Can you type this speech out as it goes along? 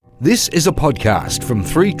This is a podcast from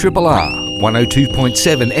 3RRR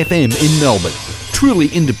 102.7 FM in Melbourne. Truly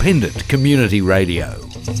independent community radio.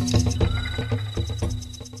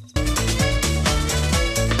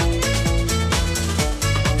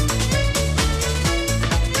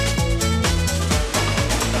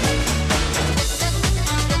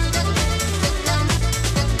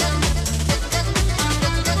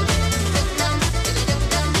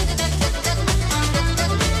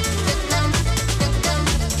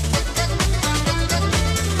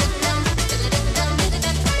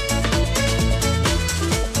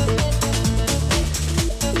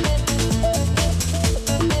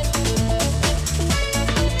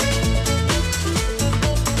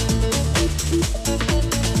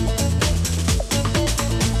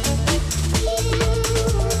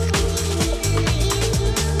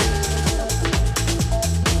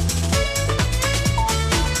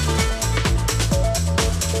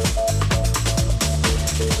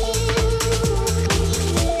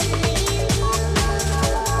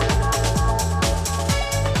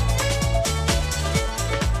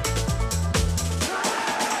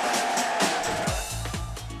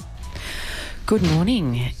 Good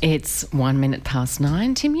morning. It's 1 minute past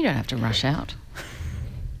 9. Tim, you don't have to rush out.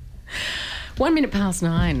 1 minute past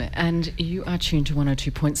 9, and you are tuned to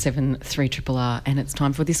 102.7 3RRR, and it's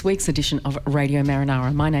time for this week's edition of Radio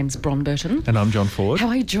Marinara. My name's Bron Burton. And I'm John Ford. How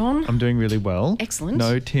are you, John? I'm doing really well. Excellent.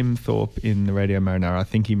 No Tim Thorpe in the Radio Marinara. I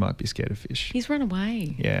think he might be scared of fish. He's run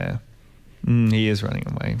away. Yeah. He is running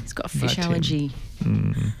away. He's got a fish allergy.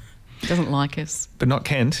 Doesn't like us. But not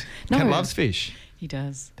Kent. No. Kent loves fish. He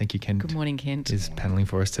does. Thank you, Kent. Good morning, Kent. Is panelling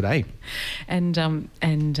for us today. And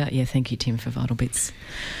thank you, Tim, for Vital Bits.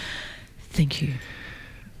 Thank you.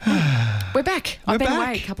 We're back. I've been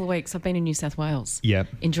away a couple of weeks. I've been in New South Wales. Yep.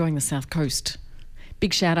 Enjoying the South Coast.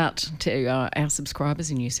 Big shout out to our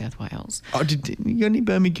subscribers in New South Wales. Oh, you got any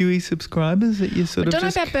Bermagui subscribers that you sort of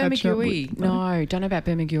just catch up with? Don't know about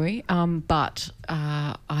Bermagui. But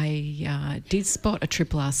I did spot a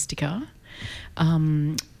RRR sticker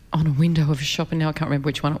on a window of a shop, and now I can't remember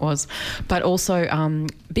which one it was. But also,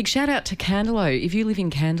 big shout out to Candelo. If you live in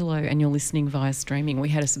Candelo and you're listening via streaming, we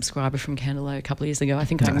had a subscriber from Candelo a couple of years ago. I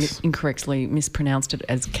think nice. I incorrectly mispronounced it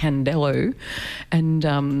as Candelo,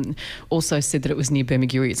 and also said that it was near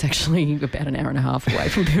Bermagui. It's actually about an hour and a half away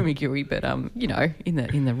from Bermagui, but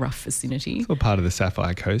in the rough vicinity. It's all part of the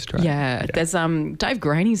Sapphire Coast, right? Yeah. There's Dave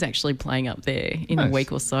Graney's actually playing up there in a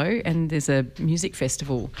week or so, and there's a music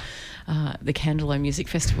festival. The Candelo Music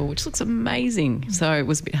Festival, which looks amazing. So it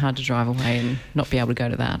was a bit hard to drive away and not be able to go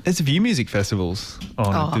to that. There's a few music festivals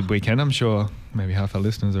on the weekend. I'm sure maybe half our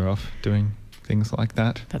listeners are off doing things like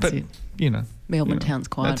that. That's it. Melbourne town's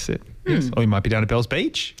quiet. That's it. Yes. Or you might be down at Bells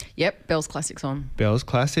Beach. Yep, Bells Classic's on. Bells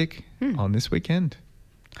Classic on this weekend.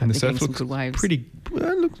 And the surf looks pretty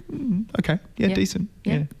okay. Yeah, decent.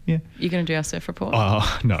 Yeah. You're going to do our surf report?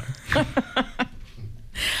 Oh, no.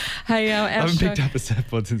 Hey, I haven't picked up a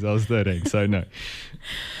surfboard since I was 13, so no.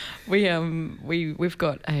 We've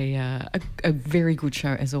got a very good show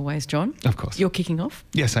as always, John. Of course. You're kicking off?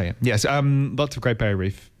 Yes, I am. Yes, lots of Great Barrier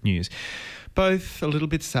Reef news. Both a little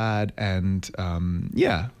bit sad and a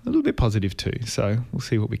little bit positive too. So we'll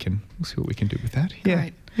see what we can do with that. Yeah.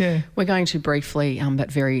 Great. Yeah. We're going to briefly, but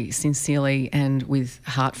very sincerely and with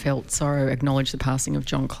heartfelt sorrow, acknowledge the passing of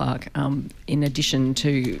John Clarke. In addition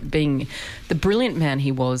to being the brilliant man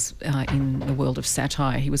he was in the world of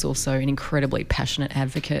satire, he was also an incredibly passionate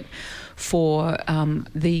advocate for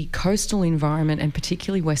the coastal environment and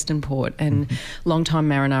particularly Westernport. And long-time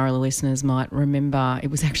Marinara listeners might remember it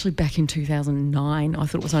was actually back in 2009. I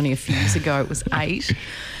thought it was only a few years ago. It was 8.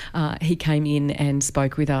 He came in and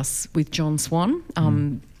spoke with us with John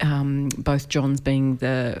Swan, both Johns being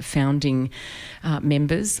the founding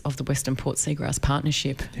members of the Westernport Seagrass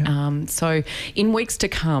Partnership. Yep. So in weeks to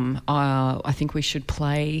come, I think we should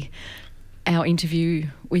play our interview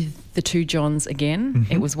with the two Johns again.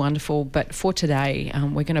 It was wonderful. But for today,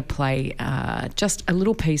 we're going to play just a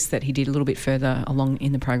little piece that he did a little bit further along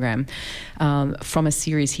in the program from a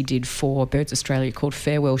series he did for Birds Australia called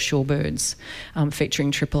Farewell Shorebirds,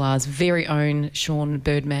 featuring RRR's very own Sean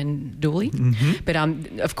Birdman Dooley. But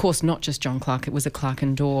of course, not just John Clarke. It was a Clarke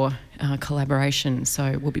and Dorr collaboration.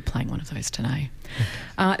 So we'll be playing one of those today.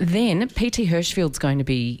 Then PT Hirschfield's going to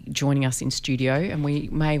be joining us in studio, and we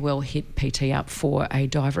may well hit PT up for a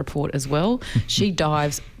dive report as well. She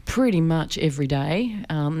dives pretty much every day.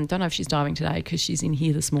 Don't know if she's diving today because she's in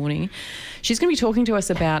here this morning. She's going to be talking to us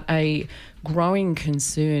about a growing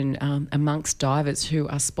concern amongst divers who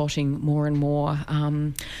are spotting more and more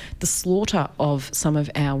the slaughter of some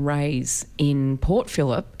of our rays in Port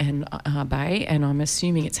Phillip and Bay, and I'm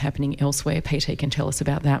assuming it's happening elsewhere. PT can tell us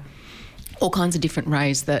about that. All kinds of different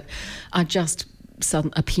rays that are just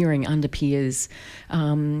appearing under piers,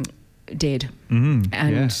 dead,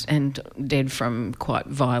 and dead from quite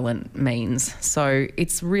violent means. So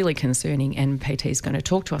it's really concerning, and PT is going to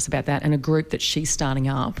talk to us about that and a group that she's starting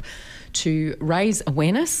up to raise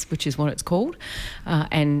awareness, which is what it's called,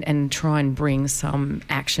 and try and bring some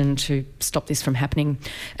action to stop this from happening.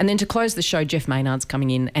 And then to close the show, Jeff Maynard's coming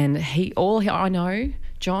in, and all I know,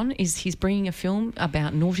 John, is he's bringing a film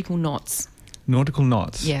about nautical knots. Nautical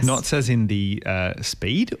knots? Yes. Knots as in the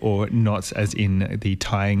speed, or knots as in the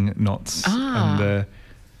tying knots?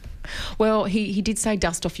 Well, he did say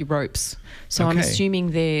dust off your ropes. So I'm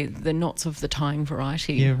assuming they're the knots of the tying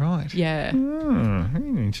variety. Yeah, right. Yeah.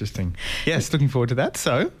 Interesting. Yes, looking forward to that.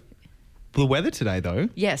 So, the weather today, though.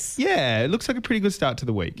 Yes. Yeah, it looks like a pretty good start to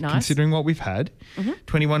the week, nice, considering what we've had.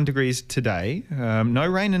 21 degrees today. No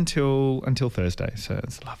rain until Thursday, so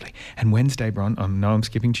it's lovely. And Wednesday, Bron, I know I'm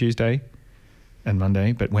skipping Tuesday and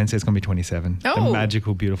Monday, but Wednesday's going to be 27. Oh. The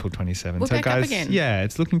magical, beautiful 27. We'll so back guys, up again. Yeah,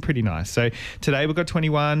 it's looking pretty nice. So today we've got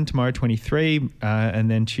 21, tomorrow 23, and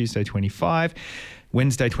then Tuesday 25,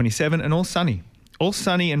 Wednesday 27, and all sunny. All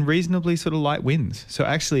sunny and reasonably sort of light winds. So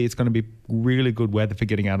actually it's going to be really good weather for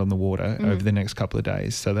getting out on the water over the next couple of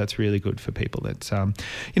days. So that's really good for people that's, on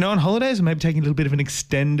holidays, or maybe taking a little bit of an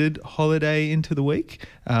extended holiday into the week.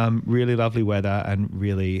 Really lovely weather, and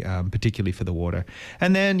really particularly for the water.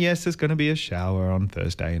 And then, yes, there's going to be a shower on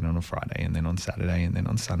Thursday and on a Friday and then on Saturday and then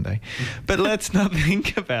on Sunday. But let's not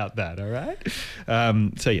think about that, all right?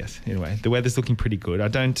 So, yes, anyway, the weather's looking pretty good. I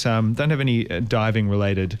don't have any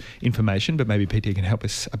diving-related information, but maybe PT can help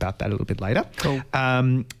us about that a little bit later. Cool.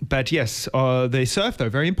 But yes, the surf, though,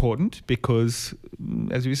 very important because,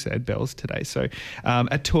 as we said, bells today. So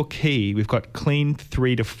at Torquay, we've got clean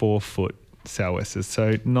 3 to 4 foot sou'westers,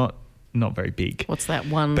 so not very big. What's that,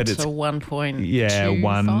 1 to 1.25? Yeah,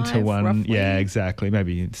 1 to 1. Roughly? Yeah, exactly.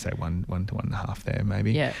 Maybe you'd say 1 to 1.5 there,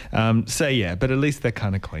 maybe. Yeah. But at least they're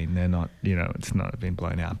kind of clean. They're not, it's not been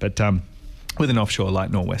blown out. But with an offshore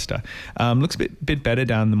light nor'wester. Looks a bit better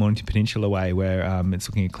down the Mornington Peninsula way, where it's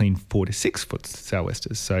looking at clean 4 to 6 foot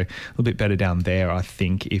sou'westers. So a little bit better down there, I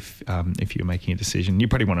think, if you're making a decision. You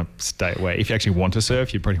probably want to stay away. If you actually want to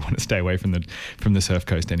surf, you probably want to stay away from the surf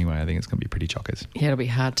coast anyway. I think it's going to be pretty chockers. Yeah, it'll be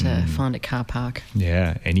hard to find a car park.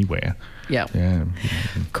 Yeah, anywhere. Yeah.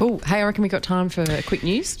 Cool. Hey, I reckon we got time for quick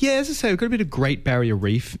news. Yeah, as I say, we've got a bit of Great Barrier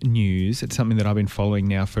Reef news. It's something that I've been following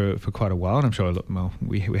now for quite a while, and I'm sure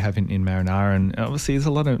we have in Marinara, and obviously there's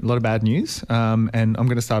a lot of bad news. And I'm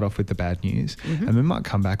going to start off with the bad news, and we might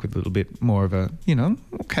come back with a little bit more of a,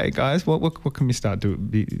 okay, guys, what can we start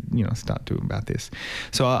doing about this?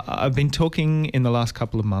 So I've been talking in the last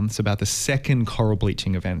couple of months about the second coral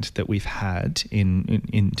bleaching event that we've had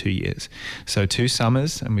in 2 years. So 2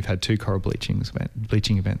 summers, and we've had 2 coral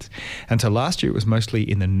bleaching events. And so last year it was mostly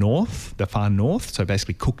in the north, the far north, so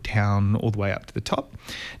basically Cooktown all the way up to the top.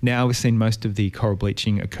 Now we've seen most of the coral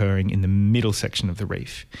bleaching occurring in the middle section of the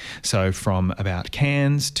reef. So from about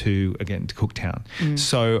Cairns to Cooktown.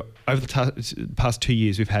 So over the past 2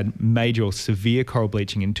 years, we've had major or severe coral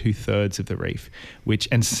bleaching in 2/3 of the reef,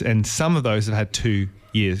 and some of those have had 2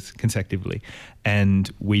 years consecutively,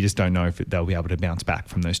 and we just don't know if they'll be able to bounce back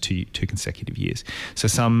from those two consecutive years. So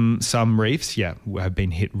some reefs, have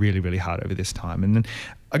been hit really, really hard over this time, and then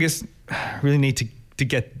I guess really need to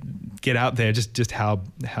get out there just how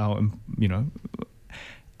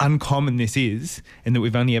uncommon this is, and that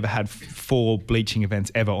we've only ever had 4 bleaching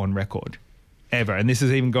events ever on record. Ever. And this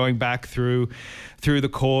is even going back through the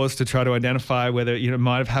cores to try to identify whether it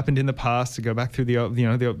might have happened in the past, to go back through they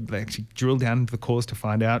actually drill down into the cores to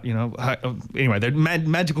find out anyway, they're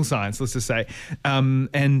magical science, let's just say,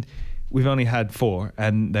 and we've only had 4,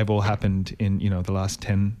 and they've all happened in the last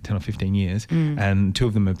 10 or 15 years, and 2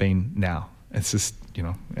 of them have been now. It's just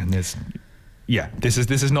and there's. Yeah, this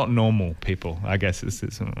is not normal, people. I guess this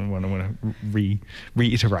is what I want to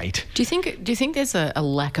reiterate. Do you think there's a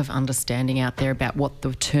lack of understanding out there about what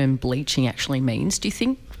the term bleaching actually means? Do you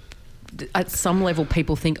think at some level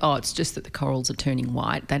people think, it's just that the corals are turning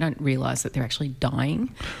white? They don't realise that they're actually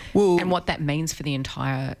dying, and what that means for the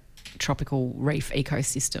entire tropical reef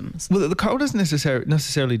ecosystems. Well, the coral doesn't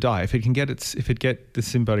necessarily die if it get the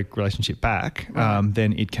symbiotic relationship back.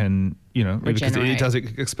 Then it can, because it does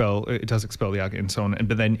expel the algae and so on.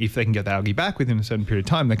 But then if they can get the algae back within a certain period of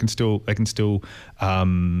time, they can still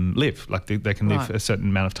live. Like they can live a certain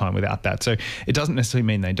amount of time without that. So it doesn't necessarily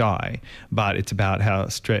mean they die, but it's about how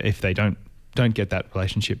if they don't get that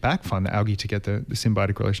relationship back, find the algae to get the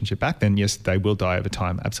symbiotic relationship back, then yes, they will die over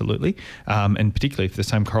time, absolutely. And particularly if the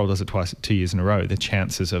same coral does it 2 years in a row, the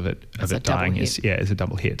chances of it dying is a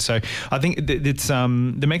double hit. So I think it's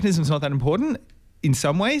the mechanism's not that important. In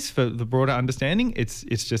some ways, for the broader understanding, it's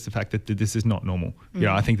just the fact that this is not normal.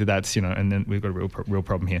 I think that's, and then we've got a real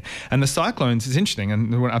problem here. And the cyclones is interesting,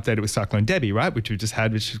 and we want to update it with Cyclone Debbie, right, which we've just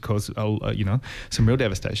had, which has caused, some real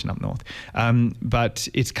devastation up north. But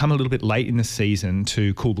it's come a little bit late in the season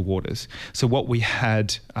to cool the waters. So what we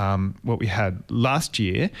had last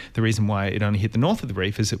year, the reason why it only hit the north of the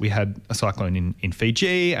reef is that we had a cyclone in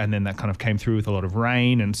Fiji, and then that kind of came through with a lot of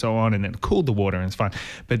rain and so on, and then it cooled the water, and it's fine.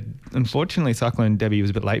 But unfortunately, Cyclone Debbie was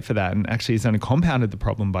a bit late for that, and actually it's only compounded the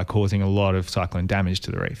problem by causing a lot of cyclone damage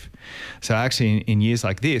to the reef. So actually in years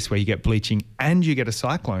like this, where you get bleaching and you get a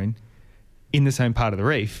cyclone in the same part of the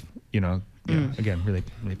reef, again, really,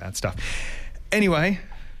 really bad stuff. Anyway,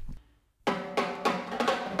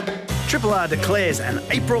 Triple R declares an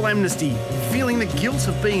April amnesty. Feeling the guilt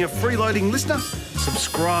of being a freeloading listener?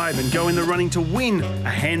 Subscribe and go in the running to win a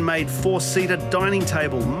handmade 4-seater dining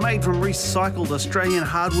table made from recycled Australian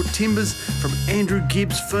hardwood timbers from Andrew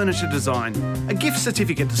Gibbs Furniture Design. A gift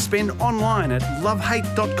certificate to spend online at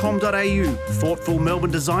lovehate.com.au. Thoughtful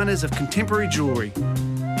Melbourne designers of contemporary jewellery.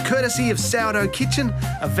 Courtesy of Sourdough Kitchen,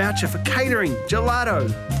 a voucher for catering,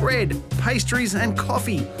 gelato, bread, pastries and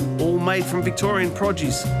coffee, all made from Victorian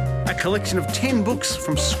produce. A collection of 10 books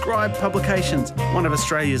from Scribe Publications, one of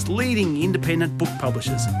Australia's leading independent book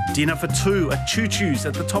publishers. Dinner for 2 at Choo Choo's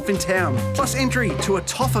at the top in town, plus entry to a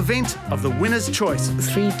TOF event of the winner's choice.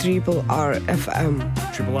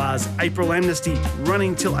 3RRFM. Triple R's April Amnesty,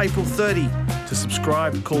 running till April 30. To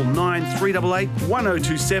subscribe, call 9388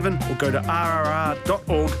 1027 or go to rrr.org.au.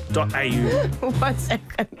 1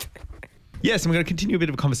 second. yes, I'm going to continue a bit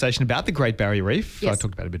of a conversation about the Great Barrier Reef. Yes. I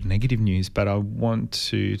talked about a bit of negative news, but I want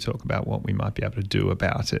to talk about what we might be able to do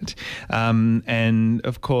about it. And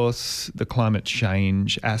of course, the climate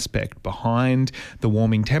change aspect behind the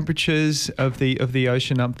warming temperatures of the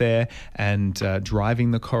ocean up there and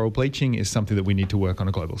driving the coral bleaching is something that we need to work on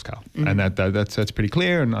a global scale. Mm-hmm. And that's pretty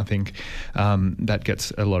clear. And I think that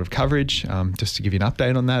gets a lot of coverage. Just to give you an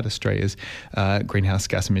update on that, Australia's greenhouse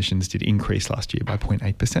gas emissions did increase last year by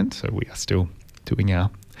 0.8%. So we are still doing our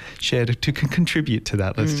share to contribute to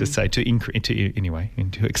that, let's just say, to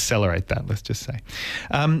accelerate that, let's just say.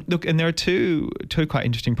 Look, and there are two quite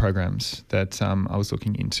interesting programs that I was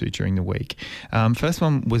looking into during the week. First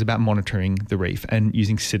one was about monitoring the reef and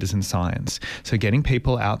using citizen science. So getting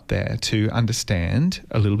people out there to understand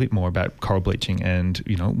a little bit more about coral bleaching and,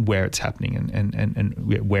 you know, where it's happening and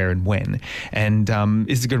where and when. And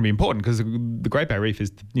this is going to be important because the Great Barrier Reef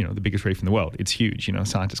is, you know, the biggest reef in the world. It's huge. You know,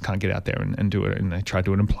 scientists can't get out there and do it, and they try to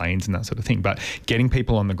do it in planes and that sort of thing. But getting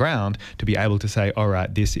people on the ground to be able to say, all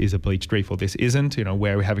right, this is a bleached reef or this isn't, you know,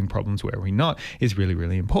 where are we having problems, where are we not, is really,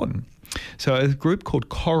 really important. So a group called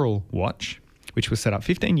Coral Watch, which was set up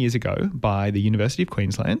 15 years ago by the University of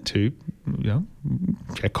Queensland to, you know,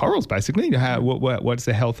 check corals basically, what's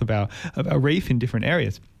the health of our reef in different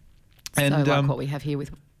areas. And so like what we have here with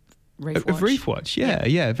Reef Watch. Reef Watch,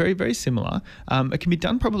 yeah, very, very similar. It can be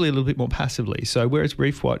done probably a little bit more passively. So whereas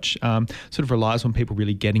Reef Watch sort of relies on people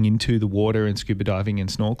really getting into the water and scuba diving and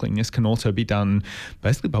snorkeling, this can also be done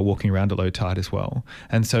basically by walking around at low tide as well.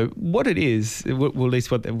 And so what it is, well, at least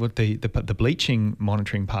what the bleaching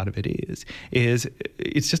monitoring part of it is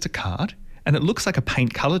it's just a card, and it looks like a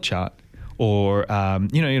paint colour chart. Or,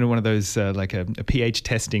 you know, one of those like a pH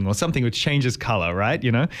testing or something which changes color, right?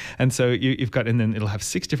 You know, and so you've got, and then it'll have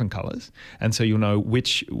 6 different colors, and so you'll know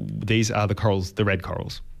which these are the corals, the red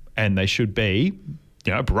corals, and they should be,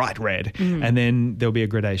 you know, bright red, and then there'll be a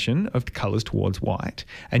gradation of the colours towards white,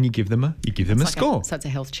 and you give them a score. So it's a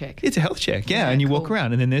health check. It's a health check, yeah. And you walk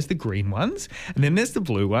around, and then there's the green ones, and then there's the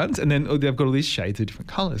blue ones, and then they've got all these shades of different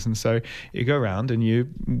colours, and so you go around and you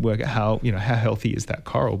work out how healthy is that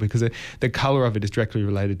coral, because the colour of it is directly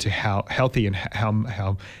related to how healthy and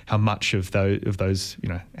how much of those you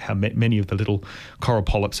know, how many of the little coral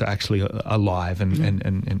polyps are actually alive and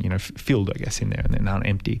you know, filled, I guess, in there, and they're not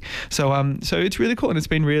empty. So it's really cool. And it's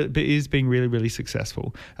been being really, really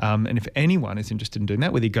successful. And if anyone is interested in doing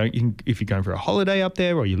that, whether if you're going for a holiday up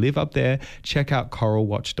there or you live up there, check out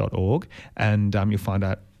coralwatch.org, and you'll find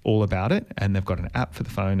out all about it, and they've got an app for the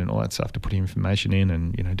phone and all that stuff to put information in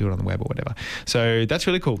and, you know, do it on the web or whatever. So that's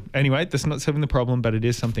really cool. Anyway, that's not solving the problem, but it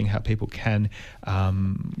is something how people can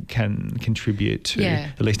contribute to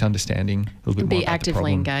at least understanding a little bit more about the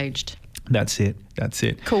problem. Be actively engaged. That's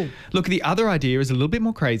it. Cool. Look, the other idea is a little bit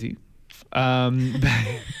more crazy.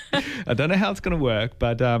 I don't know how it's going to work,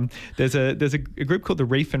 but there's a group called the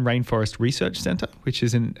Reef and Rainforest Research Centre, which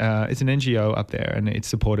is it's an NGO up there, and it's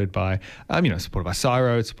supported by supported by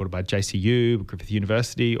CSIRO, it's supported by JCU, Griffith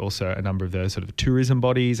University, also a number of the sort of tourism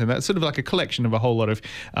bodies, and that's sort of like a collection of a whole lot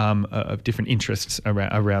of different interests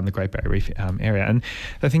around the Great Barrier Reef area. And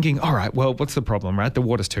they're thinking, all right, well, what's the problem, right? The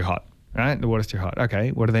water's too hot, right? The water's too hot.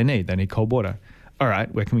 Okay, what do they need? They need cold water. All right,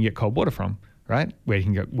 where can we get cold water from? Right?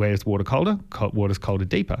 Where's water colder? Water's colder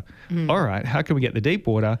deeper. All right, how can we get the deep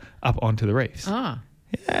water up onto the reefs?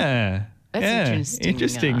 Yeah. That's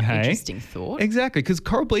interesting, hey? Interesting thought. Exactly, because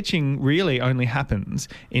coral bleaching really only happens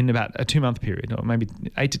in about a 2-month period, or maybe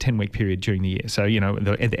 8 to 10 week period during the year. So, you know,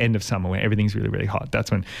 at the end of summer where everything's really, really hot, that's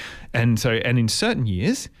when. And in certain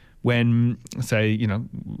years, when, say, you know,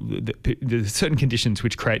 there's certain conditions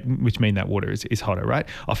which mean that water is hotter, right?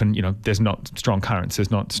 Often, you know, there's not strong currents,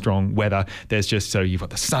 there's not strong weather, there's just, so you've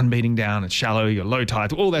got the sun beating down, it's shallow, you're low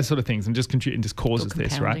tides, all that sort of things, and just causes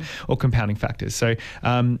this, right? Or compounding factors. So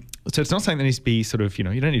it's not something that needs to be sort of, you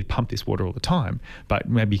know, you don't need to pump this water all the time, but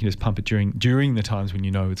maybe you can just pump it during the times when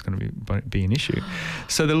you know it's going to be an issue.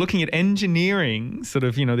 So they're looking at engineering sort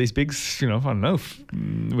of, you know, these big, you know, I don't know,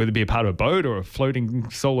 whether it be a part of a boat or a floating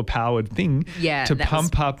solar powered thing to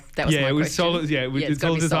pump up. That was my question. Solar, it's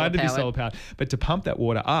all designed to be solar powered, but to pump that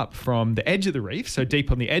water up from the edge of the reef, so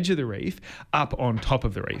deep on the edge of the reef, up on top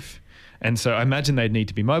of the reef. And so I imagine they'd need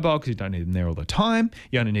to be mobile because you don't need them there all the time.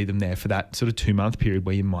 You only need them there for that sort of 2-month period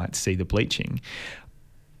where you might see the bleaching.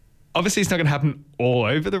 Obviously, it's not going to happen all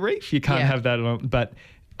over the reef. You can't have that, but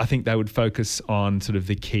I think they would focus on sort of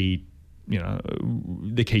the key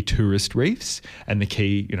tourist reefs and the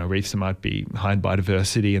key, you know, reefs that might be high in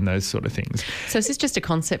biodiversity and those sort of things. So is this just a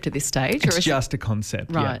concept at this stage? It's just a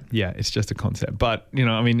concept, right? Yeah, it's just a concept. But, you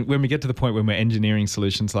know, I mean, when we get to the point when we're engineering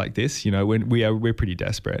solutions like this, you know, we're pretty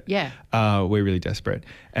desperate. Yeah. We're really desperate.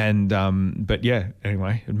 And, but yeah,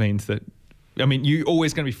 anyway, it means that, I mean, you're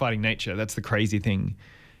always going to be fighting nature. That's the crazy thing,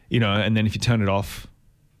 you know, and then if you turn it off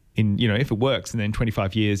you know, if it works and then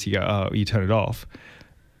 25 years you go, you turn it off,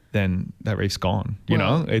 then that reef's gone. You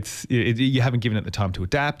know, you haven't given it the time to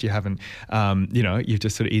adapt. You haven't, you know, you've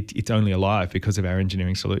just sort of, it's only alive because of our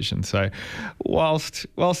engineering solution. So whilst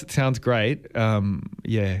it sounds great, and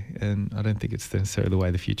I don't think it's necessarily the way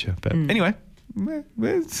of the future. But anyway,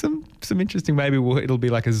 there's some interesting, maybe it'll be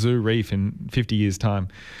like a zoo reef in 50 years' time.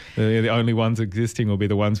 The only ones existing will be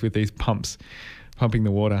the ones with these pumping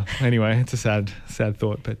the water. Anyway, it's a sad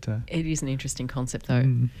thought, but it is an interesting concept, though.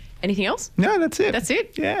 Anything else? No, that's it. That's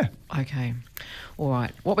it? Yeah. Okay. All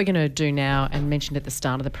right. What we're going to do now, and mentioned at the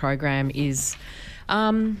start of the program, is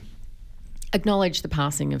acknowledge the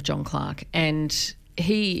passing of John Clarke. And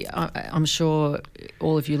he, I'm sure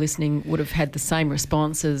all of you listening would have had the same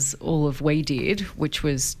response as all of we did, which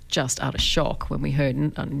was just utter shock when we heard.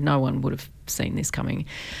 No one would have seen this coming.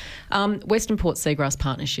 Westernport Seagrass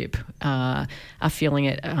Partnership are feeling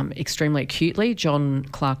it extremely acutely. John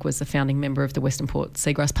Clarke was the founding member of the Westernport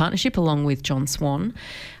Seagrass Partnership along with John Swan,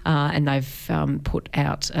 and they've put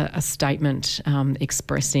out a statement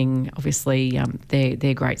expressing obviously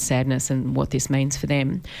their great sadness and what this means for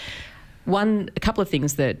them. A couple of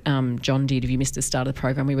things that John did, if you missed the start of the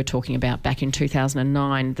program, we were talking about back in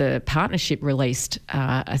 2009, the partnership released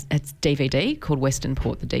a DVD called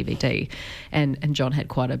Westernport, the DVD, and John had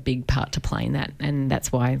quite a big part to play in that, and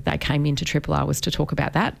that's why they came into Triple R, was to talk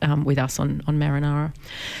about that with us on Marinara.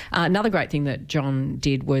 Another great thing that John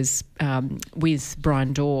did was with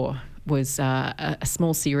Brian Dorr, was a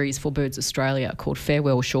small series for Birds Australia called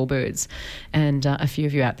Farewell Shorebirds, and a few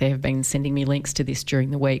of you out there have been sending me links to this during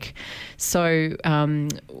the week. So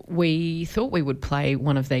we thought we would play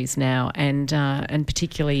one of these now, and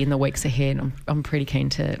particularly in the weeks ahead, I'm pretty keen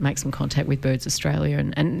to make some contact with Birds Australia,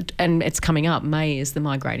 and it's coming up. May is the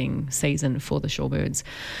migrating season for the shorebirds.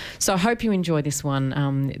 So I hope you enjoy this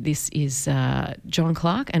one. This is John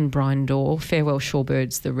Clarke and Brian Dorr, Farewell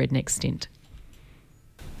Shorebirds, the Redneck Stint.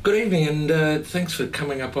 Good evening, and thanks for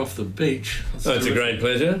coming up off the beach. It's a great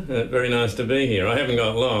pleasure. Very nice to be here. I haven't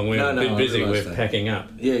got long. We're a bit busy with packing up.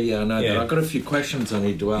 Yeah, I know that. I've got a few questions I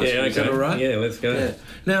need to ask. Yeah, okay. Is that all right? Yeah, let's go. Yeah.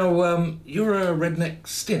 Now, you're a redneck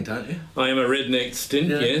stint, aren't you? I am a redneck stint,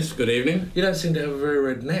 yes. Good evening. You don't seem to have a very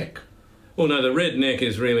red neck. Well, no, the red neck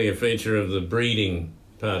is really a feature of the breeding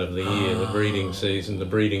part of the year, the breeding season, the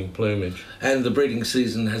breeding plumage. And the breeding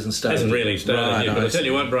season hasn't started? Hasn't really started yet, but I tell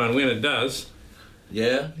you what, Brian, when it does...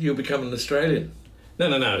 Yeah? You'll become an Australian?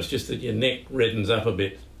 No, it's just that your neck reddens up a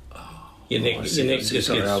bit. Your neck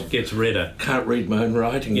just gets redder. Can't read my own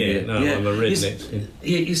writing. Yeah, no, I'm a redneck.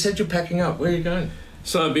 You said you're packing up. Where are you going?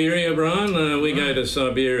 Siberia, Brian. We go to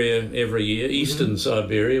Siberia every year, eastern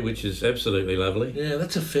Siberia, which is absolutely lovely. Yeah,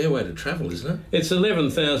 that's a fair way to travel, isn't it? It's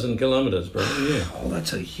 11,000 kilometres, Brian, yeah. Oh,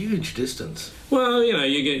 that's a huge distance. Well,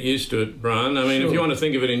 you get used to it, Brian. I mean, if you want to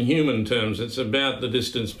think of it in human terms, it's about the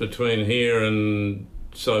distance between here and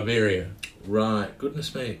Siberia. Right,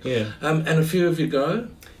 goodness me. Yeah. And a few of you go?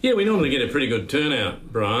 Yeah, we normally get a pretty good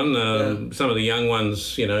turnout, Brian. Some of the young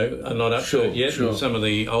ones, are not up to it yet, and some of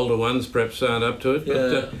the older ones perhaps aren't up to it.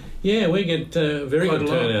 But, we get very good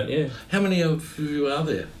turnout, yeah. How many of you are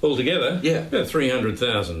there? Altogether? Yeah. About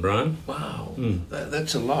 300,000, Brian. Wow,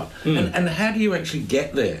 that's a lot. And how do you actually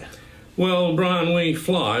get there? Well, Brian, we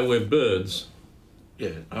fly, we're birds. Yeah,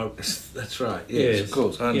 that's right. Yes, of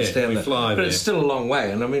course, I understand we that. fly but there. It's still a long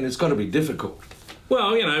way, and I mean, it's got to be difficult.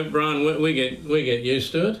 Well, Brian, we get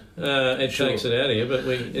used to it. It takes it out of you, but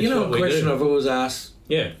it's a what we question do. I've always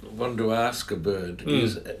wanted to ask a bird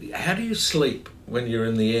is, how do you sleep when you're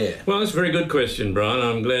in the air? Well, that's a very good question, Brian.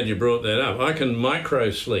 I'm glad you brought that up. I can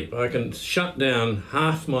micro-sleep. I can shut down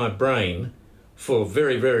half my brain for a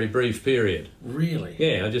very, very brief period. Really?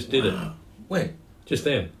 Yeah, I just did it. When? Just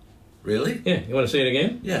then. Really? Yeah. You want to see it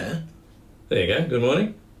again? Yeah. There you go. Good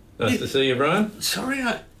morning. Nice to see you, Brian. Sorry,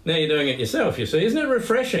 Now you're doing it yourself, you see. Isn't it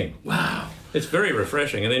refreshing? Wow. It's very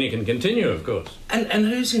refreshing, and then you can continue, of course. And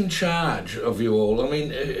who's in charge of you all? I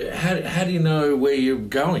mean, how do you know where you're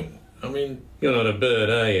going? I mean... You're not a bird,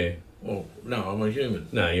 are you? Well, no, I'm a human.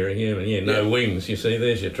 No, you're a human, no wings, you see.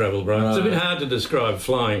 There's your trouble, Brian. Right. It's a bit hard to describe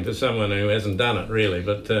flying to someone who hasn't done it, really,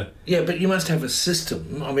 but... Yeah, but you must have a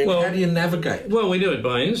system. I mean, how do you navigate? Well, we do it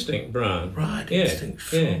by instinct, Brian. Right,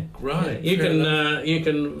 instinct. Yeah. Right. Yeah. You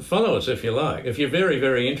can follow us if you like. If you're very,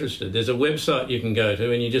 very interested, there's a website you can go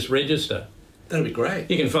to and you just register. That'd be great.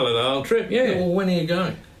 You can follow the whole trip, yeah. Well, when are you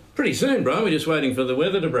going? Pretty soon, Brian. We're just waiting for the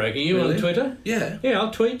weather to break. Are you on Twitter? Yeah. Yeah,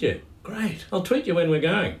 I'll tweet you. Great. I'll tweet you when we're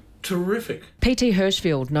going. Terrific. PT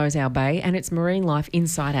Hirschfield knows our bay and its marine life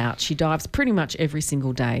inside out. She dives pretty much every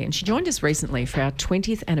single day, and she joined us recently for our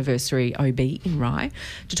 20th anniversary OB in Rye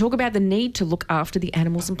to talk about the need to look after the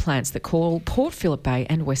animals and plants that call Port Phillip Bay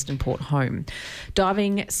and Westernport home.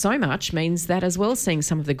 Diving so much means that, as well as seeing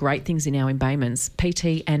some of the great things in our embayments,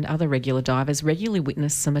 PT and other regular divers regularly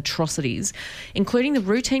witness some atrocities, including the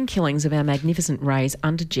routine killings of our magnificent rays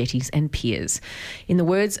under jetties and piers. In the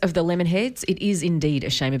words of the Lemonheads, it is indeed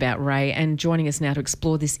a shame about Ray, and joining us now to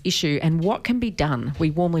explore this issue and what can be done,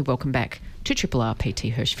 we warmly welcome back to Triple R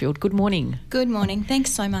PT Hirschfield. Good morning. Good morning.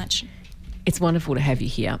 Thanks so much. It's wonderful to have you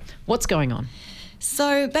here. What's going on?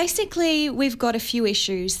 So basically, we've got a few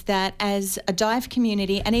issues that as a dive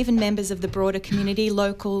community and even members of the broader community,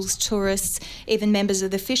 locals, tourists, even members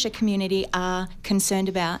of the fisher community are concerned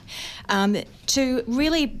about. To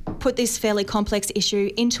really put this fairly complex issue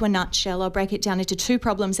into a nutshell, I'll break it down into two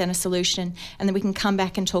problems and a solution, and then we can come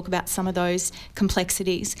back and talk about some of those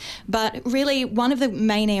complexities. But really, one of the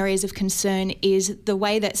main areas of concern is the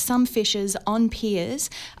way that some fishers on piers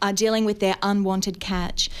are dealing with their unwanted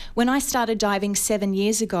catch. When I started diving 7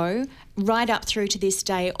 years ago, right up through to this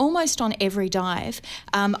day, almost on every dive,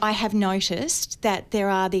 I have noticed that there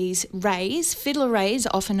are these rays, fiddler rays,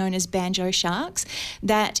 often known as banjo sharks,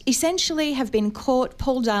 that essentially have been caught,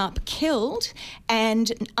 pulled up, killed,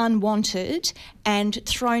 and unwanted, and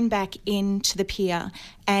thrown back into the pier.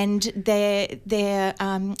 And they're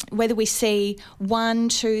whether we see 1,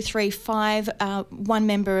 2, 3, 5, one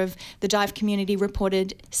member of the dive community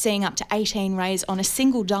reported seeing up to 18 rays on a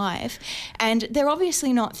single dive. And they're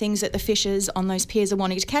obviously not things that the fishers on those piers are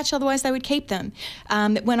wanting to catch, otherwise they would keep them.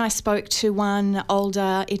 When I spoke to one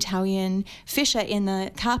older Italian fisher in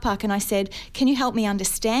the car park and I said, can you help me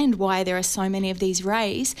understand why there are so many of these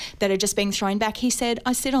rays that are just being thrown back? He said,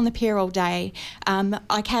 I sit on the pier all day.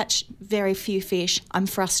 I catch very few fish. I'm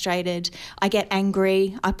frustrated. I get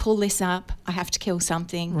angry. I pull this up. I have to kill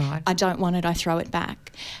something. Right. I don't want it. I throw it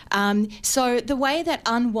back. So the way that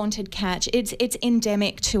unwanted catch, it's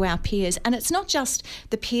endemic to our piers. And it's not just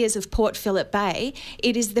the piers of Port Phillip Bay.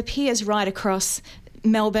 It is the piers right across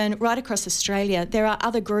Melbourne, right across Australia. There are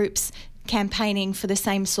other groups campaigning for the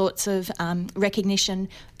same sorts of recognition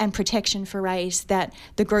and protection for rays that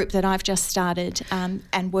the group that I've just started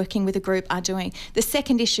and working with a group are doing. The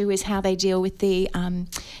second issue is how they deal with the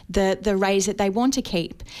rays that they want to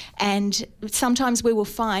keep. And sometimes we will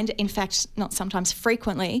find, in fact, not sometimes,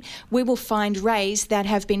 frequently, we will find rays that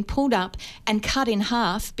have been pulled up and cut in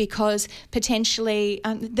half because potentially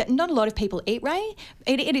not a lot of people eat ray.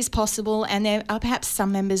 It is possible, and there are perhaps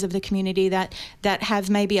some members of the community that have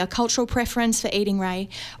maybe a cultural preference for eating ray,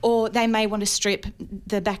 or they may want to strip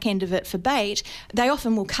the back end of it for bait. They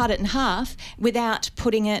often will cut it in half without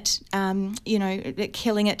putting it,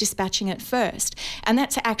 killing it, dispatching it first. And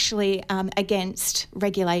that's actually against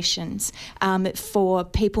regulations for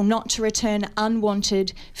people not to return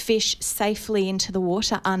unwanted fish safely into the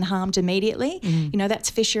water unharmed immediately. You know, that's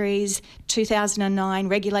Fisheries 2009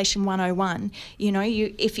 Regulation 101. You know,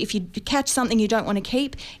 if you catch something you don't want to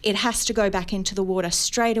keep, it has to go back into the water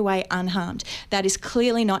straight away unharmed. That is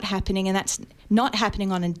clearly not happening, and that's not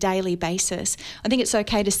happening on a daily basis. I think it's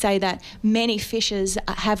okay to say that many fishers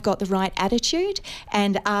have got the right attitude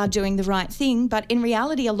and are doing the right thing, but in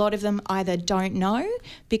reality a lot of them either don't know,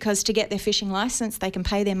 because to get their fishing licence they can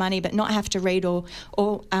pay their money but not have to read or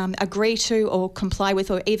agree to or comply with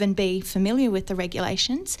or even be familiar with the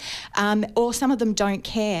regulations, or some of them don't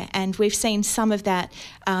care. And we've seen some of that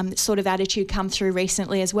sort of attitude come through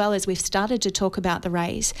recently, as well as we've started to talk about the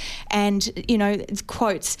rays. And, you know,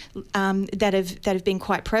 quotes that have been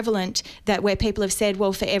quite prevalent, that where people have said,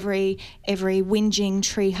 well, for every whinging,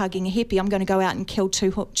 tree-hugging hippie, I'm going to go out and kill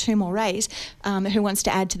two more rays. Who wants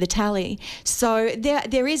to add to the tally? So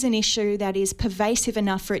there is an issue that is pervasive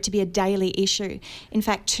enough for it to be a daily issue. In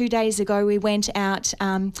fact, 2 days ago we went out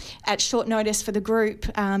at short notice for the group,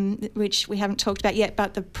 which we haven't talked about yet,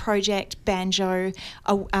 but the Project Banjo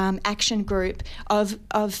action group of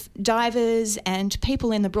divers and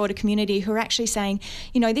people in the broader community who are actually saying,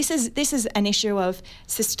 you know, this is an issue of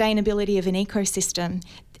sustainability of an ecosystem.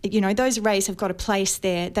 You know, those rays have got a place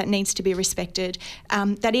there that needs to be respected.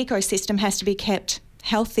 That ecosystem has to be kept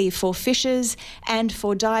healthy for fishers and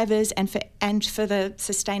for divers and for the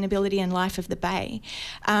sustainability and life of the bay.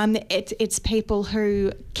 It's people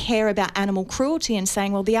who care about animal cruelty and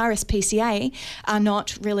saying, well, the RSPCA are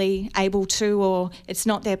not really able to, or it's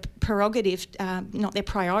not their prerogative, not their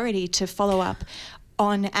priority to follow up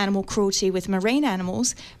on animal cruelty with marine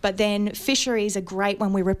animals, but then fisheries are great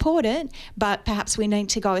when we report it, but perhaps we need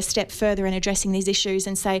to go a step further in addressing these issues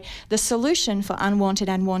and say the solution for unwanted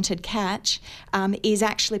and wanted catch is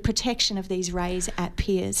actually protection of these rays at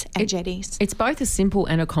piers and jetties. It's both a simple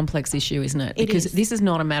and a complex issue, isn't it? Because this is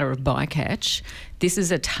not a matter of bycatch. This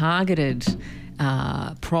is a targeted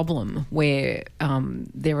problem where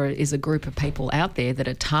there is a group of people out there that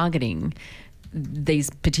are targeting these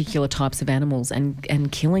particular types of animals and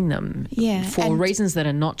killing them for reasons that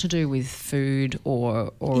are not to do with food or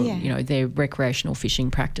you know, their recreational fishing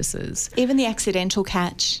practices. Even the accidental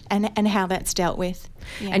catch and how that's dealt with.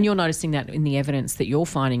 Yeah. And you're noticing that in the evidence that you're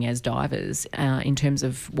finding as divers in terms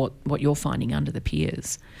of what you're finding under the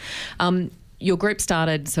piers. Your group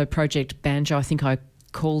started, so Project Banjo, I think I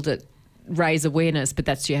called it Raise Awareness, but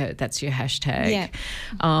that's your hashtag.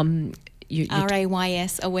 Yeah.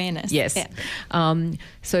 RAYS awareness. Yes. Yeah.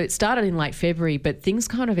 So it started in late February, but things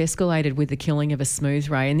kind of escalated with the killing of a smooth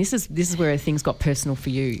ray, and this is where things got personal for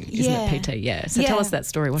you, isn't it, PT? Yeah. So tell us that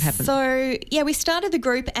story. What happened? So we started the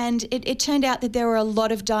group, and it turned out that there were a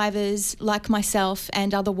lot of divers like myself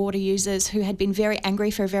and other water users who had been very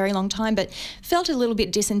angry for a very long time, but felt a little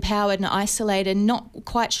bit disempowered and isolated, not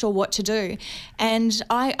quite sure what to do. And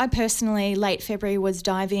I personally, late February, was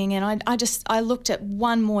diving, and I looked at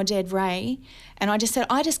one more dead ray. And I just said,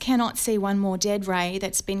 I just cannot see one more dead ray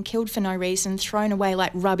that's been killed for no reason, thrown away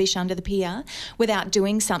like rubbish under the pier without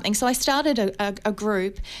doing something. So I started a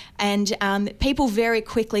group, and people very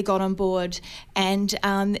quickly got on board. And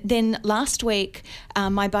then last week,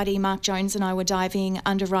 my buddy Mark Jones and I were diving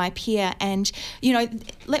under Rye Pier. And, you know,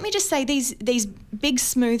 let me just say these big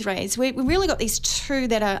smooth rays, we really got these two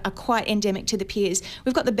that are quite endemic to the piers.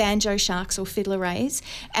 We've got the banjo sharks or fiddler rays,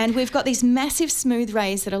 and we've got these massive smooth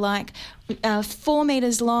rays that are like 4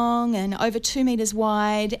 metres long and over 2 metres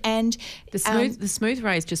wide. And the smooth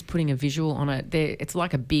rays, just putting a visual on it, it's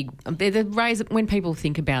like they're the rays, when people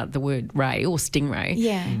think about the word ray or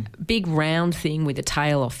stingray, big round thing with a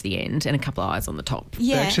tail off the end and a couple of eyes on the top.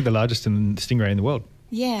 Yeah. They're actually the largest stingray in the world.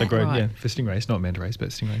 Yeah. They grow, for stingrays, not manta rays, but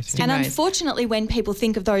stingrays. And unfortunately, when people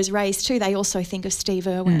think of those rays too, they also think of Steve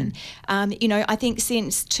Irwin. I think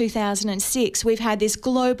since 2006, we've had this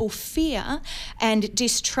global fear and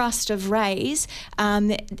distrust of rays.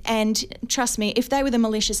 And trust me, if they were the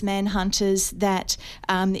malicious manhunters that,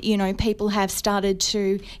 people have started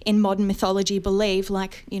to, in modern mythology, believe,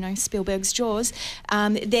 like, Spielberg's Jaws,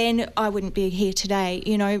 then I wouldn't be here today.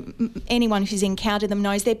 Anyone who's encountered them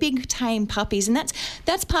knows they're big, tame puppies, and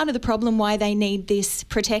that's part of the problem why they need this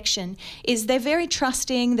protection, is they're very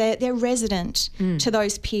trusting, they're resident to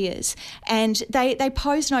those piers, and they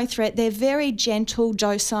pose no threat. They're very gentle,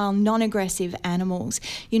 docile, non-aggressive animals.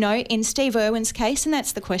 In Steve Irwin's case, and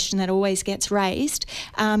that's the question that always gets raised,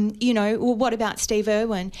 well, what about Steve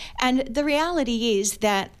Irwin? And the reality is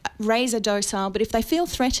that rays are docile, but if they feel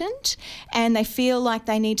threatened and they feel like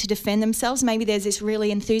they need to defend themselves, maybe there's this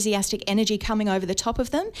really enthusiastic energy coming over the top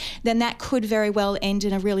of them, then that could very well end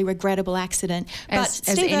in a really regrettable accident. But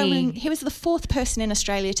Steve Irwin, he was the fourth person in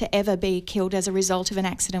Australia to ever be killed as a result of an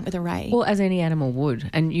accident with a ray. Well, as any animal would.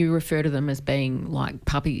 And you refer to them as being like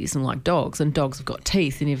puppies and like dogs, and dogs have got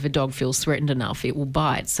teeth, and if a dog feels threatened enough, it will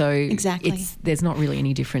bite. So exactly, there's not really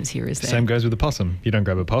any difference here, is there? Same goes with the possum. You don't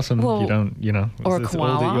grab a possum, you don't, or a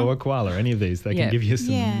koala. Or a koala, any of these. They can give you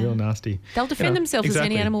some real nasty... They'll defend themselves as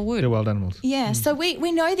any animal would. They're wild animals. Yeah, so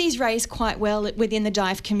we know these rays quite well within the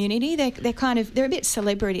dive community. They're a bit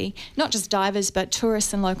celebrity, not just divers but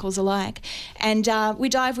tourists and locals alike. And we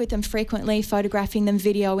dive with them frequently, photographing them,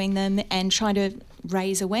 videoing them, and trying to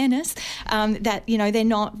raise awareness that they're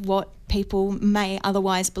not what people may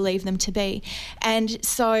otherwise believe them to be. And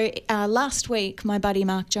so last week, my buddy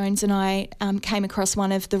Mark Jones and I came across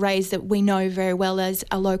one of the rays that we know very well as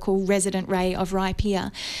a local resident ray of Rye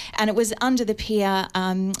Pier. And it was under the pier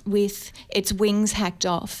with its wings hacked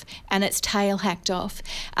off and its tail hacked off.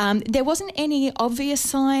 There wasn't any obvious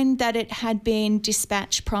sign that it had been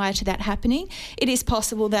dispatched prior to that happening. It is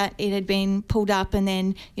possible that it had been pulled up and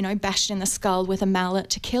then, bashed in the skull with a mallet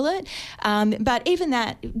to kill it. But even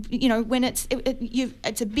that, when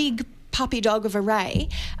it's a big puppy dog of a ray,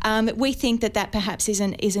 we think that perhaps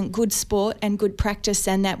isn't good sport and good practice,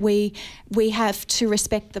 and that we have to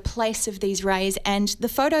respect the place of these rays. And the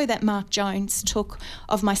photo that Mark Jones took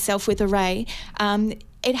of myself with a ray,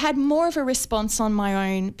 it had more of a response on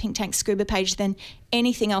my own Pink Tank Scuba page than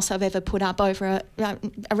anything else I've ever put up, over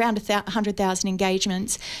around 100,000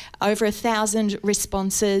 engagements, over 1,000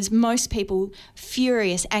 responses, most people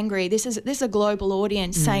furious, angry. This is a global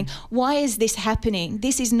audience saying, why is this happening?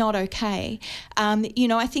 This is not okay.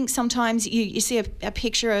 I think sometimes you see a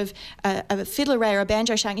picture of a fiddler ray or a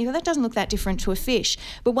banjo shark, that doesn't look that different to a fish.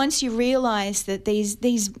 But once you realise that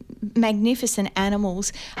these magnificent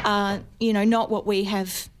animals are, not what we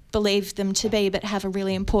have believe them to be, but have a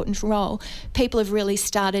really important role, people have really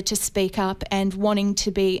started to speak up and wanting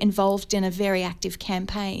to be involved in a very active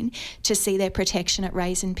campaign to see their protection at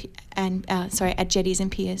rays at jetties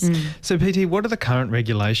and piers. So, PT, what are the current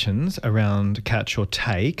regulations around catch or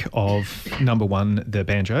take of number one, the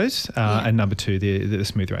banjos, and number two, the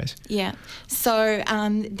smooth rays? Yeah. So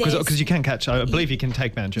because you can catch, I believe you can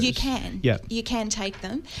take banjos. You can. Yeah. You can take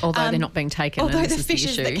them. Although they're not being taken. Although the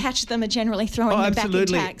fishes that catch them are generally throwing them back in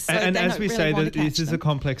tags. So and as we really say, this is a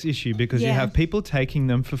complex issue because you have people taking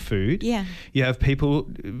them for food. Yeah. You have people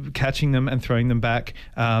catching them and throwing them back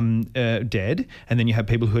dead, and then you have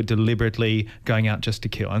people who are deliberately going out just to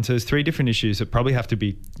kill. And so there's three different issues that probably have to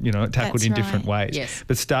be, tackled in different ways. Yes.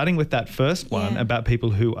 But starting with that first one about people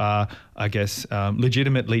who are, I guess,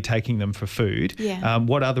 legitimately taking them for food. Yeah.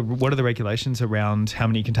 What are the regulations around how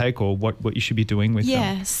many you can take, or what you should be doing with them?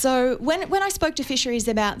 Yeah. So when I spoke to Fisheries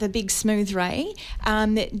about the big smooth ray,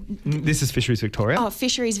 this is Fisheries Victoria. Oh,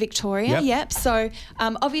 Fisheries Victoria. Yep. So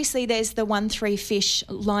obviously there's the 1-3 fish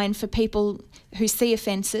line for people who see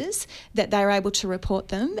offences, that they're able to report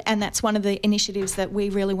them, and that's one of the initiatives that we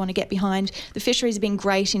really want to get behind. The fisheries have been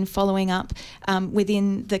great in following up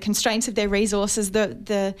within the constraints of their resources,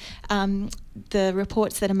 the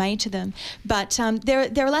reports that are made to them. But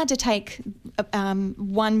they're allowed to take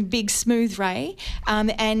one big smooth ray,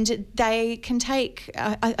 and they can take,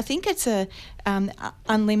 I think it's a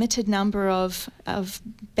unlimited number of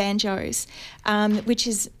banjos, which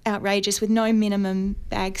is outrageous, with no minimum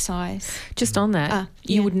bag size. Just on that,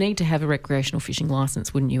 you would need to have a recreational fishing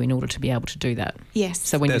licence, wouldn't you, in order to be able to do that? Yes.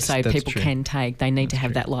 So when you say people true. can take, they need to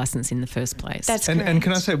have that licence in the first place. That's correct. And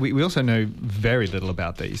can I say, we also know very little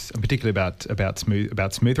about these, and particularly about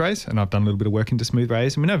smooth rays, and I've done a little bit of work into smooth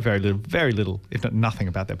rays, and we know very little, if not nothing,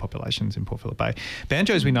 about their populations in Port Phillip Bay.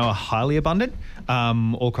 Banjos we know are highly abundant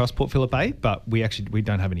all across Port Phillip Bay, but we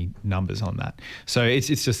don't have any numbers on that. So it's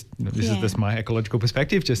just this is just my ecological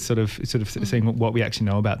perspective, just sort of seeing what we actually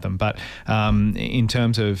know about them. But in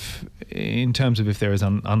terms of if there is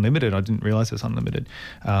unlimited, I didn't realise there's unlimited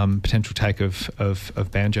potential take of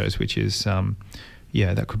banjos, which is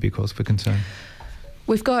that could be a cause for concern.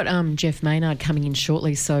 We've got Jeff Maynard coming in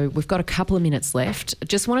shortly, so we've got a couple of minutes left.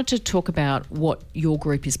 Just wanted to talk about what your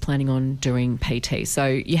group is planning on doing, PT. So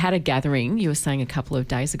you had a gathering, you were saying a couple of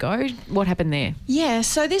days ago. What happened there? Yeah,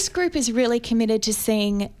 so this group is really committed to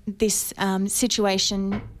seeing this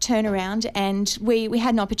situation turn around, and we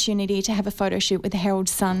had an opportunity to have a photo shoot with the Herald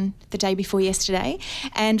Sun the day before yesterday,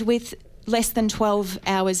 and with less than 12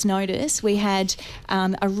 hours notice, we had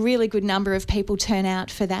a really good number of people turn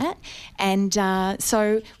out for that. And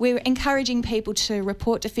so we're encouraging people to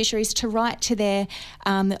report to fisheries, to write to their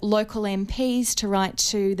local MPs, to write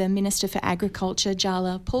to the Minister for Agriculture,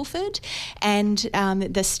 Jala Pulford, and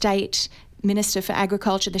the State Minister for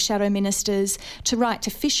Agriculture, the shadow ministers, to write to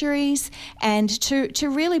fisheries and to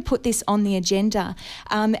really put this on the agenda.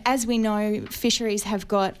 As we know, fisheries have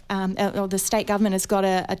got, or the state government has got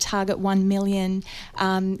a target 1 million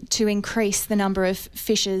to increase the number of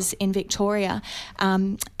fishers in Victoria,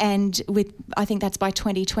 and I think that's by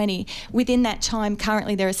 2020. Within that time,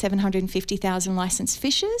 currently there are 750,000 licensed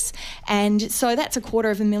fishers, and so that's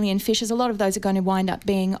 250,000 fishers. A lot of those are going to wind up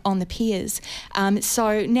being on the piers.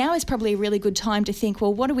 So now is probably a really good time to think,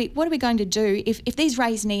 well, what are we going to do if these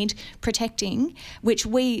rays need protecting, which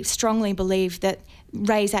we strongly believe that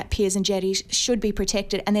rays at piers and jetties should be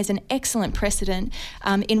protected, and there's an excellent precedent.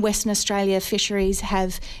 In Western Australia, fisheries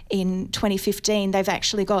have, in 2015, they've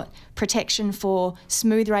actually got protection for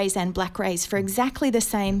smooth rays and black rays for exactly the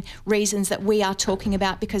same reasons that we are talking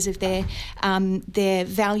about, because of their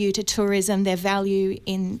value to tourism, their value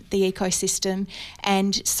in the ecosystem.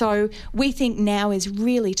 And so we think now is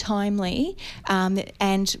really timely,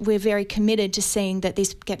 and we're very committed to seeing that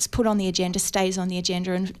this gets put on the agenda, stays on the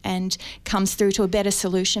agenda, and comes through to a better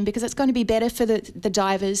solution, because it's going to be better for the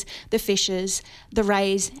divers, the fishers, the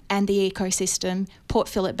rays and the ecosystem, Port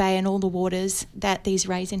Phillip Bay and all the waters that these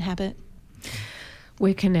rays inhabit.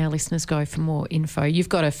 Where can our listeners go for more info? You've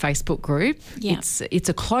got a Facebook group. Yeah. It's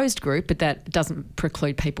a closed group, but that doesn't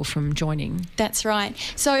preclude people from joining. That's right.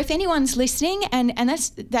 So if anyone's listening, and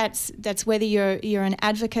that's whether you're an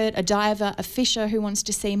advocate, a diver, a fisher who wants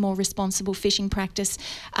to see more responsible fishing practice,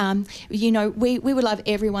 we would love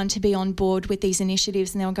everyone to be on board with these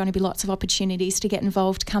initiatives, and there are going to be lots of opportunities to get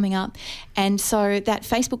involved coming up. And so that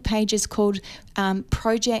Facebook page is called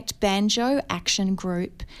Project Banjo Action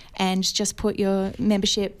Group, and just put your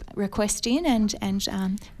membership request in,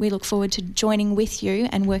 and we look forward to joining with you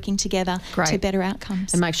and working together to better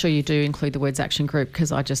outcomes. And make sure you do include the words action group,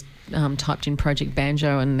 because I just typed in Project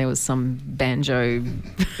Banjo and there was some banjo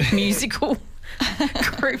musical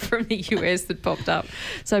group from the US that popped up.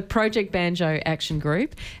 So Project Banjo Action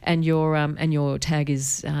Group, and your tag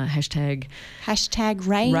is hashtag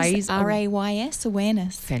Rays RAYS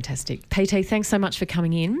awareness. Fantastic. PT, thanks so much for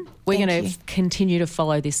coming in. We're going to continue to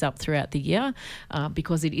follow this up throughout the year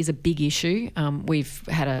because it is a big issue. We've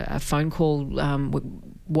had a phone call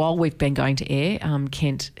while we've been going to air.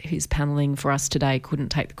 Kent, who's panelling for us today, couldn't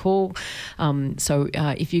take the call. So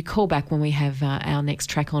if you call back when we have our next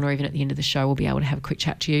track on, or even at the end of the show, we'll be able to have a quick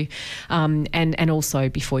chat to you, and also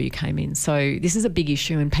before you came in. So this is a big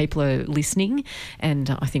issue and people are listening,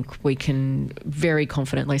 and I think we can very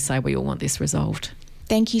confidently say we all want this resolved.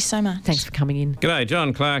 Thank you so much. Thanks for coming in. G'day,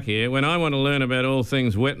 John Clarke here. When I want to learn about all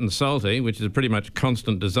things wet and salty, which is a pretty much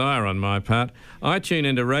constant desire on my part, I tune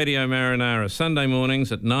into Radio Marinara Sunday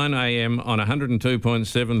mornings at 9 a.m. on 102.7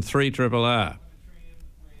 3RRR.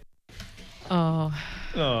 Oh,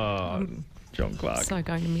 John Clarke. So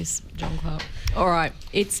going to miss John Clarke. All right,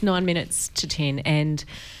 it's 9 minutes to 10, and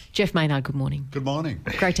Jeff Maynard, good morning. Good morning.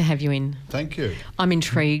 Great to have you in. Thank you. I'm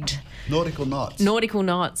intrigued. Nautical knots. Nautical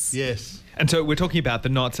knots. Yes. And so we're talking about the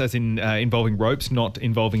knots as in involving ropes, not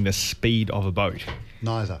involving the speed of a boat.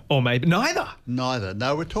 Neither. Or maybe neither. Neither.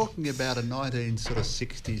 No, we're talking about a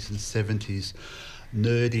 1960s and 70s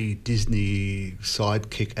nerdy Disney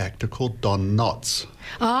sidekick actor called Don Knotts.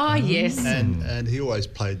 Ah, yes. And he always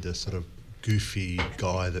played the sort of goofy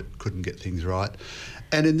guy that couldn't get things right.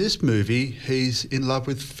 And in this movie, he's in love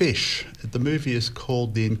with fish. The movie is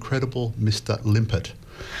called The Incredible Mr. Limpet.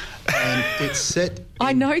 And it's set...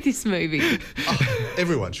 I know this movie.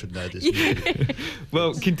 Everyone should know this movie.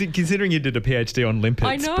 Well, considering you did a PhD on limpets,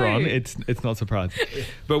 I know. Bron, it's not surprising.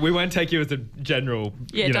 But we won't take you as a general,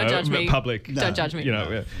 Don't judge me. public. No. Don't judge me.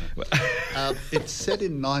 It's set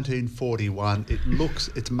in 1941.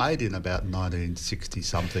 It's made in about 1960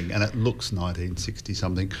 something, and it looks 1960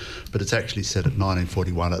 something, but it's actually set at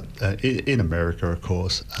 1941 in America, of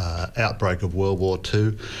course. Outbreak of World War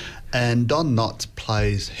II. And Don Knotts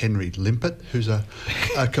plays Henry Limpet, who's a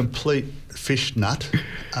complete fish nut.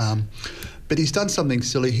 But he's done something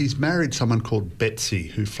silly. He's married someone called Betsy,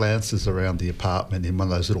 who flounces around the apartment in one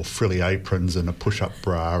of those little frilly aprons and a push-up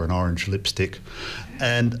bra and orange lipstick.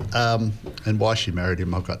 And why she married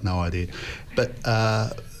him, I've got no idea. But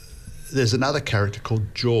there's another character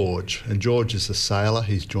called George, and George is a sailor.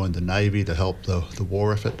 He's joined the Navy to help the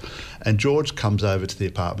war effort. And George comes over to the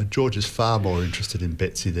apartment. George is far more interested in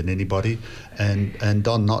Betsy than anybody, and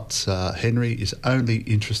Don Knotts, Henry, is only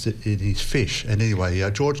interested in his fish. And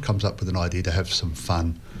anyway, George comes up with an idea to have some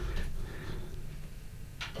fun.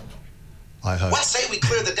 I hope. Well, say we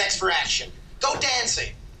clear the decks for action. Go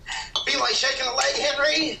dancing. Feel like shaking a leg,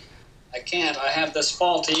 Henry? I can't. I have this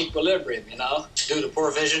faulty equilibrium, due to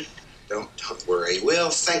poor vision. Don't worry. We'll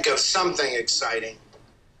think of something exciting.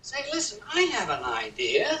 Say, listen, I have an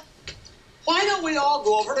idea. Why don't we all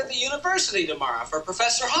go over to the university tomorrow for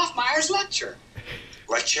Professor Hoffmeyer's lecture?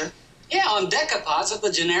 Lecture? Yeah, on decapods of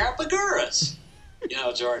the genera Pagurus.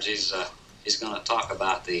 George, he's going to talk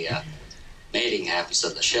about the mating habits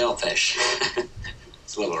of the shellfish.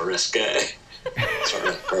 It's a little risque. Sort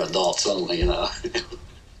of for adults only, I'll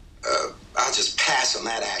just pass on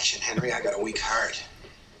that action, Henry. I got a weak heart.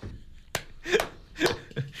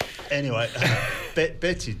 Anyway,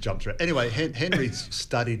 Betsy jumped around. Anyway, Henry's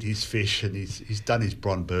studied his fish and he's done his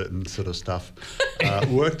Bron Burton sort of stuff,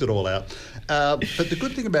 worked it all out. But the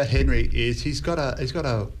good thing about Henry is he's got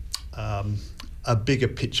a bigger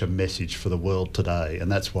picture message for the world today, and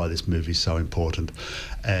that's why this movie is so important.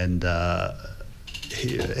 And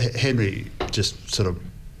Henry just sort of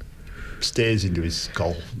stares into his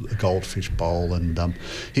goldfish bowl, and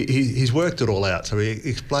he's worked it all out. So he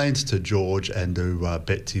explains to George and to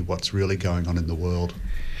Betsy what's really going on in the world.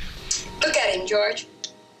 Look at him, George.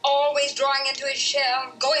 Always drawing into his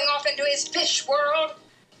shell, going off into his fish world.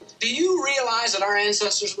 Do you realize that our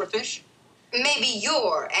ancestors were fish? Maybe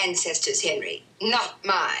your ancestors, Henry, not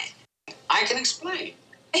mine. I can explain.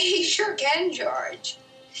 He sure can, George.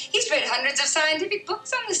 He's read hundreds of scientific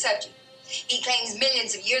books on the subject. He claims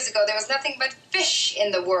millions of years ago there was nothing but fish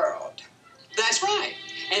in the world. That's right.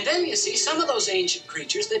 And then, you see, some of those ancient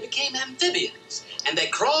creatures, they became amphibians. And they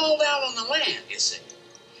crawled out on the land, you see.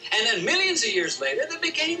 And then millions of years later, they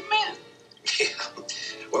became men. Yeah.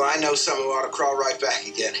 Well, I know some who ought to crawl right back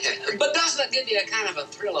again, Henry. But doesn't it give you a kind of a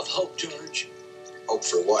thrill of hope, George? Hope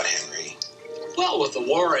for what, Henry? Well, with the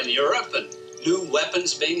war in Europe and new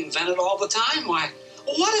weapons being invented all the time, why,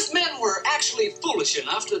 what if men were actually foolish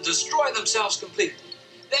enough to destroy themselves completely?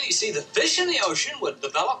 Then you see the fish in the ocean would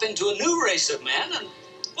develop into a new race of men, and,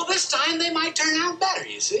 well, this time they might turn out better,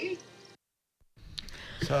 you see?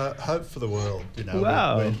 So, hope for the world,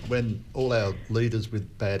 Wow. when all our leaders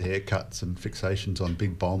with bad haircuts and fixations on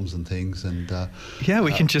big bombs and things, and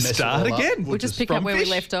we can just mess it start all up, again. We'll just pick up where we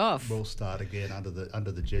left off. We'll start again under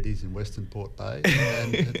the jetties in Westernport Bay,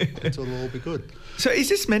 and it'll all be good. So is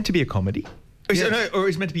this meant to be a comedy? Yes. Or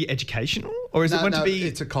is it meant to be educational? Or is it meant to be...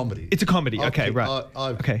 it's a comedy. It's a comedy, okay, right.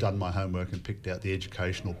 I've done my homework and picked out the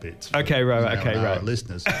educational bits for right.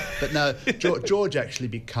 listeners. But no, George actually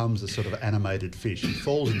becomes a sort of animated fish. He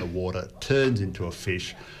falls in the water, turns into a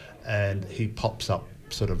fish, and he pops up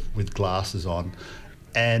sort of with glasses on.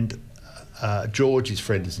 And George, his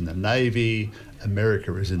friend, is in the Navy.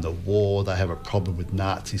 America is in the war. They have a problem with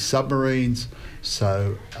Nazi submarines.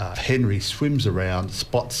 So Henry swims around,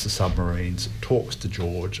 spots the submarines, talks to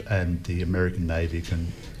George, and the American Navy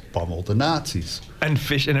can bomb all the Nazis. And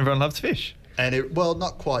fish, and everyone loves fish. And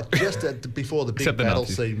not quite. Just before the big Except the battle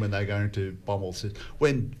Nazis. scene when they're going to bomb all the...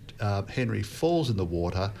 When Henry falls in the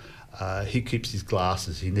water, he keeps his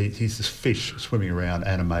glasses. He's this fish swimming around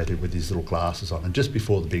animated with his little glasses on. And just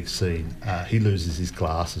before the big scene, he loses his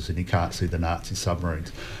glasses and he can't see the Nazi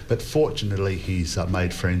submarines. But fortunately, he's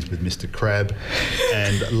made friends with Mr. Crab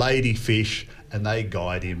and Lady Fish, and they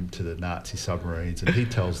guide him to the Nazi submarines. And he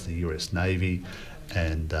tells the US Navy,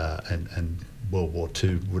 and World War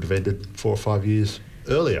II would have ended 4 or 5 years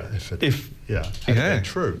earlier if it had been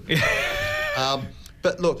true.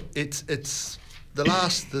 But look, it's the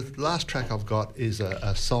last track I've got is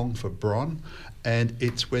a song for Bron, and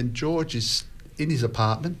it's when George is in his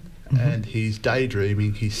apartment and he's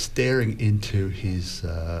daydreaming. He's staring into his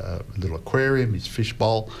little aquarium, his fish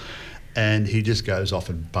bowl, and he just goes off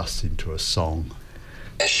and busts into a song.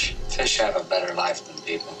 Fish have a better life than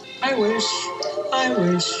people. I wish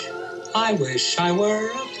I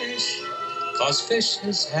were a fish, 'cause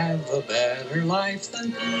fishes have a better life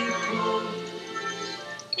than people.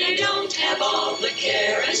 They don't have all the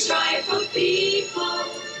care and strife of people.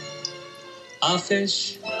 A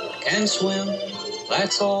fish can swim,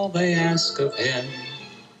 that's all they ask of him.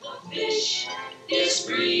 A fish is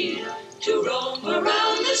free to roam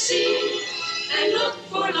around the sea and look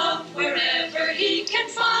for love wherever he can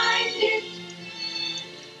find it.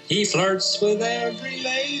 He flirts with every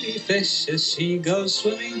lady fish as she goes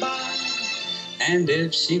swimming by, and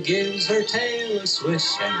if she gives her tail a swish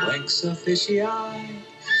and winks a fishy eye,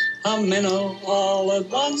 a minnow all at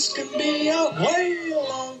once can be a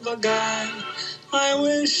whale of a guy. I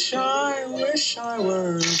wish I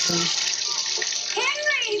were a fish.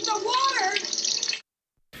 Henry, the water!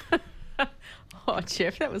 Oh,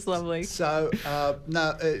 Jeff, that was lovely. So,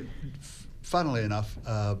 funnily enough,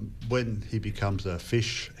 when he becomes a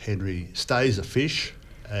fish, Henry stays a fish,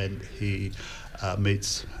 and he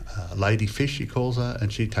meets Lady Fish, he calls her,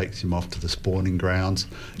 and she takes him off to the spawning grounds.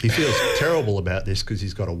 He feels terrible about this because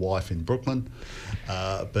he's got a wife in Brooklyn,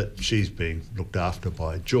 but she's being looked after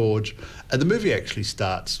by George. And the movie actually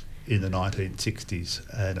starts in the 1960s,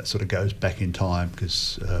 and it sort of goes back in time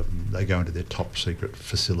because they go into their top secret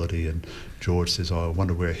facility, and George says, I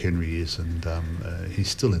wonder where Henry is, and he's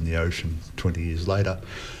still in the ocean 20 years later.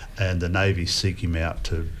 And the Navy seek him out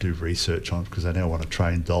to do research on it because they now want to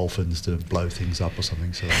train dolphins to blow things up or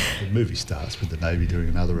something. So the movie starts with the Navy doing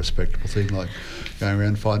another respectable thing, like going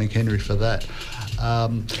around finding Henry for that.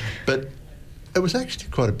 But it was actually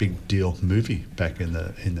quite a big deal movie back in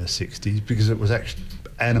the 60s because it was actually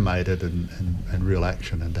animated and real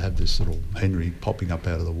action, and to have this little Henry popping up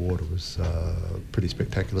out of the water was pretty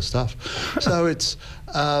spectacular stuff. So it's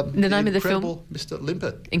the name of the film, Mr.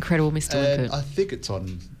 Limpet. Incredible Mr. Limpet. I think it's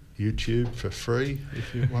on YouTube for free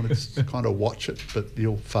if you want to kind of watch it, but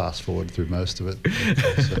you'll fast forward through most of it.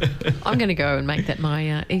 So. I'm going to go and make that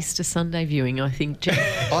my Easter Sunday viewing, I think, Jeff.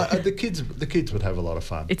 The kids would have a lot of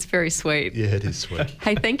fun. It's very sweet. Yeah, it is sweet.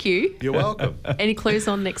 Hey, thank you. You're welcome. Any clues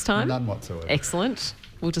on next time? None whatsoever. Excellent.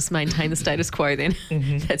 We'll just maintain the status quo then.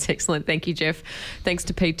 That's excellent. Thank you, Jeff. Thanks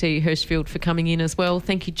to PT Hirschfield for coming in as well.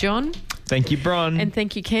 Thank you, John. Thank you, Bron. And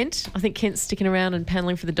thank you, Kent. I think Kent's sticking around and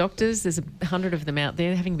paneling for the doctors. There's 100 of them out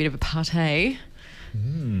there having a bit of a party.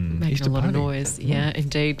 Making Easter a lot party. of noise. Yeah,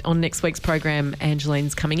 indeed. On next week's program,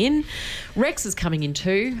 Angeline's coming in. Rex is coming in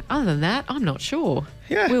too. Other than that, I'm not sure.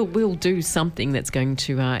 Yeah. We'll do something that's going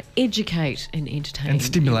to educate and entertain. And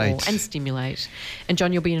stimulate. you all. And stimulate. And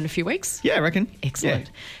John, you'll be in a few weeks? Yeah, I reckon. Excellent.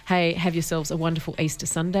 Yeah. Hey, have yourselves a wonderful Easter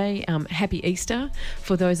Sunday. Happy Easter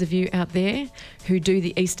for those of you out there who do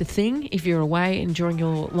the Easter thing. If you're away and during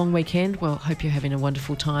your long weekend, well, hope you're having a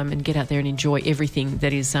wonderful time and get out there and enjoy everything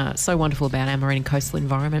that is so wonderful about our marine and coastal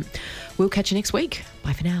environment. We'll catch you next week.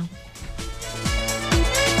 Bye for now.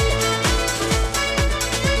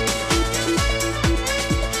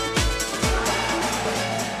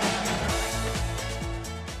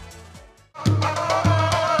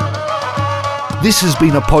 This has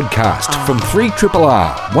been a podcast from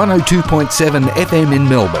 3RRR 102.7 FM in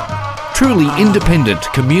Melbourne. Truly independent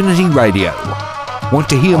community radio. Want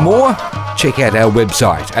to hear more? Check out our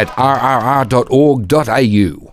website at rrr.org.au.